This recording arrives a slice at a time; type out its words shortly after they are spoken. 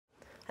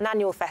An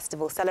annual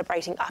festival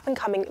celebrating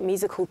up-and-coming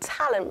musical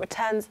talent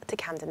returns to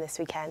Camden this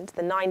weekend.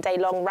 The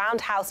 9-day-long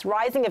Roundhouse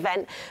Rising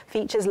event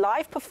features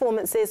live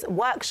performances,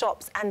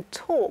 workshops and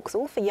talks,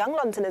 all for young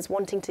Londoners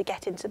wanting to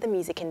get into the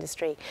music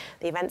industry.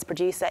 The event's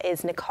producer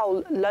is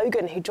Nicole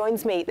Logan, who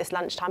joins me this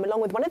lunchtime,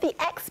 along with one of the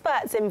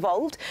experts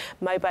involved,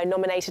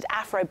 MOBO-nominated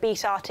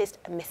afrobeat artist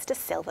Mista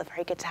Silva.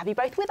 Very good to have you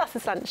both with us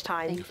this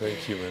lunchtime.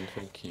 Thank you, man.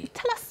 Thank you.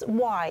 Tell us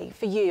why,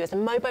 for you, as a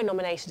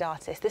MOBO-nominated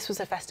artist, this was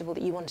a festival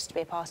that you wanted to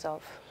be a part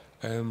of.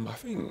 I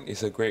think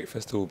it's a great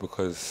festival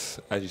because,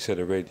 as you said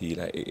already,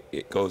 like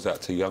it goes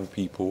out to young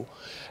people,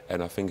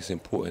 and I think it's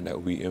important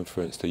that we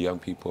influence the young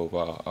people of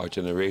our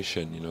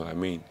generation, you know what I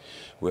mean?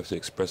 We have to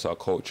express our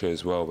culture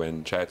as well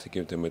and try to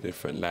give them a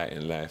different light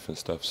in life and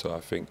stuff. So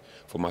I think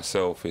for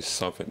myself, it's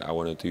something that I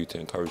want to do to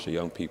encourage the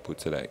young people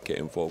to like get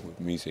involved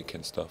with music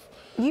and stuff.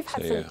 You've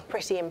had some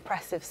pretty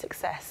impressive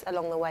success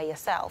along the way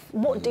yourself.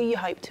 What do you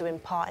hope to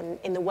impart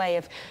in the way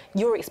of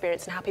your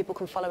experience and how people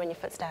can follow in your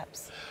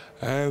footsteps?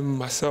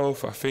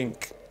 Myself, I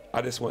think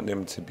I just want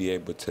them to be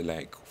able to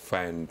like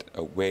find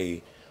a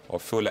way or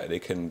feel like they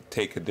can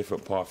take a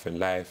different path in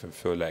life and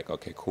feel like,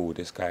 okay, cool,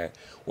 this guy,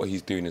 what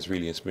he's doing is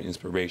really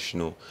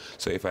inspirational.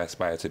 So if I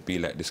aspire to be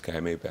like this guy,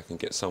 maybe I can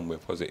get somewhere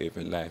positive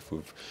in life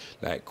with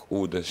like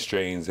all the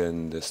strains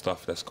and the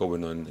stuff that's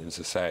going on in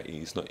society.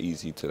 It's not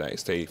easy to like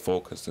stay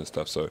focused and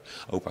stuff. So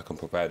I hope I can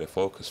provide a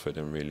focus for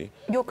them, really.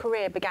 Your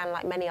career began,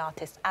 like many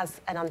artists,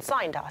 as an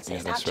unsigned artist.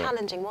 Yeah, how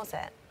challenging was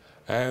it?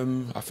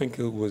 I think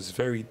it was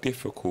very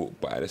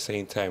difficult, but at the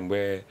same time,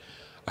 where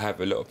I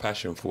have a lot of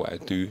passion for what I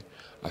do,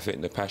 I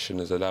think the passion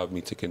has allowed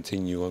me to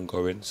continue on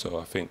going. So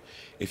I think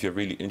if you're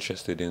really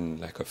interested in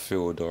like a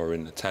field or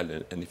in a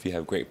talent, and if you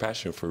have great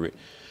passion for it,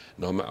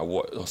 no matter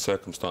what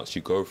circumstance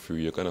you go through,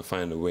 you're going to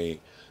find a way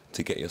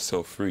to get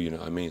yourself through, you know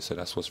what I mean? So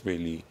that's what's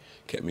really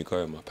kept me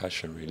going, my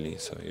passion, really,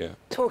 so yeah.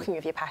 Talking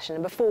of your passion,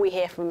 and before we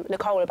hear from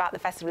Nicole about the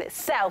festival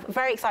itself,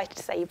 very excited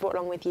to say you brought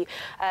along with you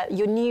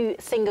your new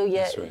single,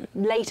 your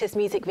latest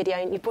music video,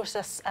 and you brought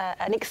us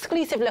an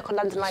exclusive look on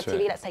London Live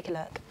TV. Let's take a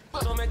look.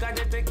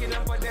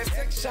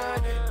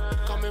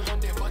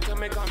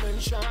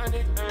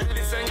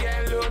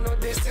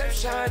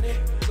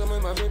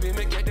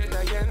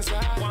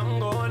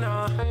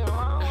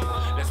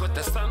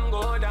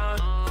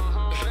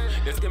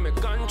 Just give me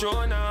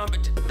control now,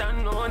 but you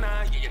don't know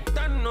now, you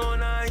don't know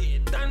now, you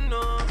don't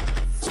know.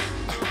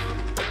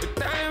 At the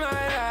time I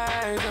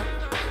light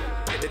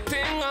up, at the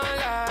thing I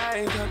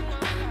light up,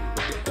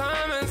 the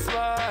comments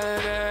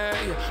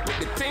spoil with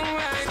the thing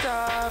light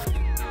up,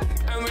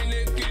 and when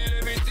they kill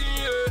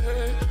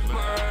everything,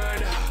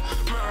 murder,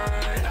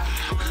 murder.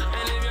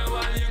 And if you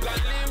want, you can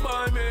live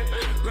on me,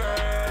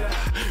 girl,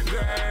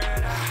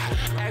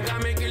 girl. I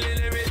got me killing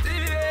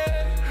everything,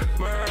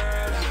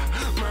 murder,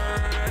 murder.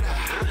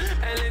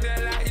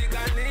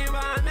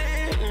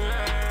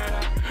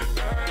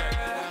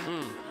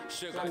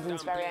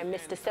 London's very own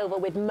Mista Silva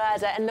with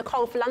Murder, and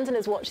Nicole, for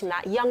Londoners watching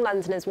that, young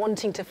Londoners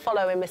wanting to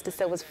follow in Mista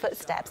Silva's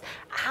footsteps,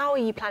 how are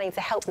you planning to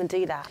help them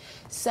do that?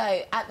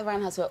 So at the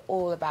Roundhouse, we're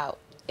all about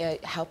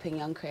helping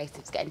young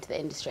creatives get into the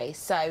industry.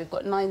 So we've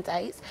got 9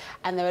 days,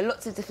 and there are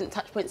lots of different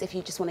touch points if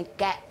you just want to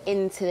get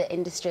into the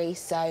industry.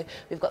 So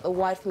we've got the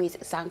Wide for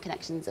Music Sound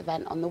Connections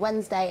event on the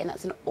Wednesday, and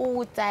that's an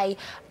all-day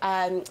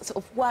sort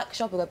of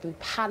workshop. We've got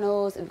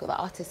panels, and we've got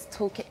the Artist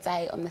Toolkit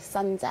Day on the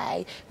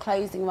Sunday,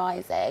 Closing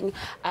Rising,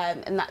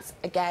 and that's,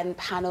 again,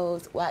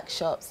 panels,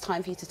 workshops,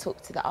 time for you to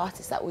talk to the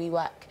artists that we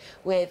work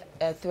with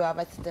through our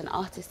resident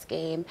artist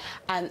scheme,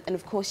 and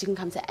of course you can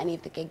come to any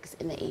of the gigs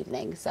in the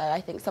evening. So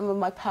I think some of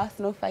my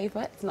personal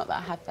favourites, not that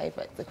I have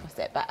favourites across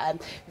it, but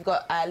we've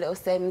got Little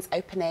Sims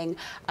opening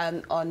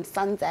on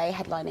Sunday,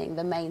 headlining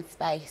the main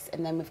space,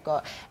 and then we've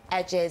got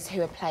Edges,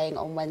 who are playing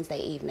on Wednesday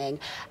evening,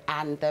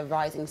 and the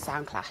Rising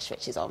Sound Clash,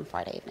 which is on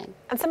Friday evening.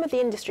 And some of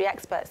the industry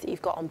experts that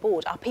you've got on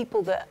board are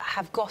people that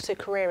have got a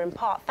career in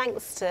part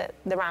thanks to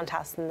the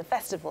Roundhouse and the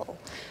festival.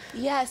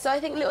 Yeah, so I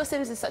think Little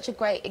Sims is such a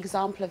great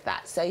example of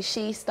that. So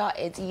she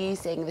started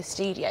using the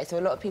studio, so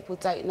a lot of people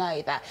don't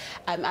know that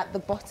at the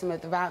bottom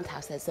of the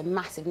Roundhouse there's a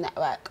massive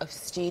network of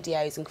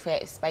studios and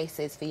creative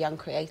spaces for young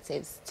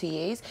creatives to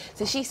use.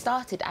 So she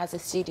started as a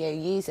studio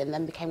user and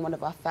then became one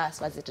of our first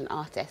resident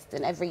artists,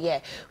 and every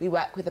year we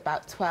work with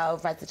about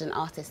 12 resident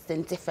artists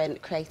in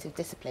different creative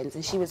disciplines,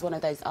 and she was one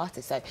of those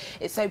artists. So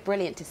it's so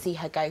brilliant to see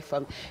her go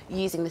from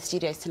using the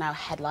studios to now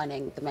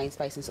headlining the main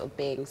space and sort of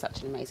being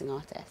such an amazing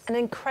artist. An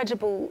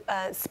incredible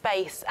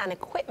space and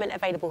equipment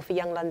available for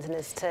young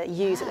Londoners to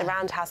use at the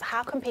Roundhouse.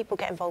 How can people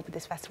get involved with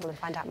this festival and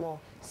find out more?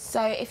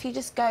 So if you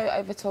just go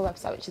over to our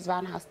website, which is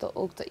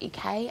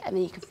roundhouse.org.uk, and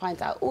then you can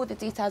find out all the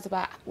details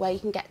about where you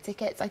can get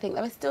tickets. I think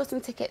there are still some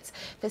tickets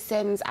for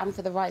Sims and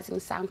for the Rising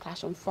Sound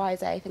Clash on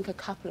Friday. I think a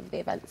couple of the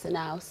events are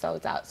now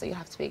sold out, so you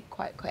have to be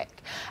quite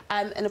quick.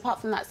 And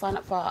apart from that, sign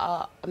up for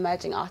our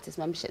Emerging Artist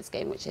Membership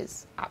Scheme, which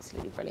is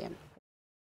absolutely brilliant.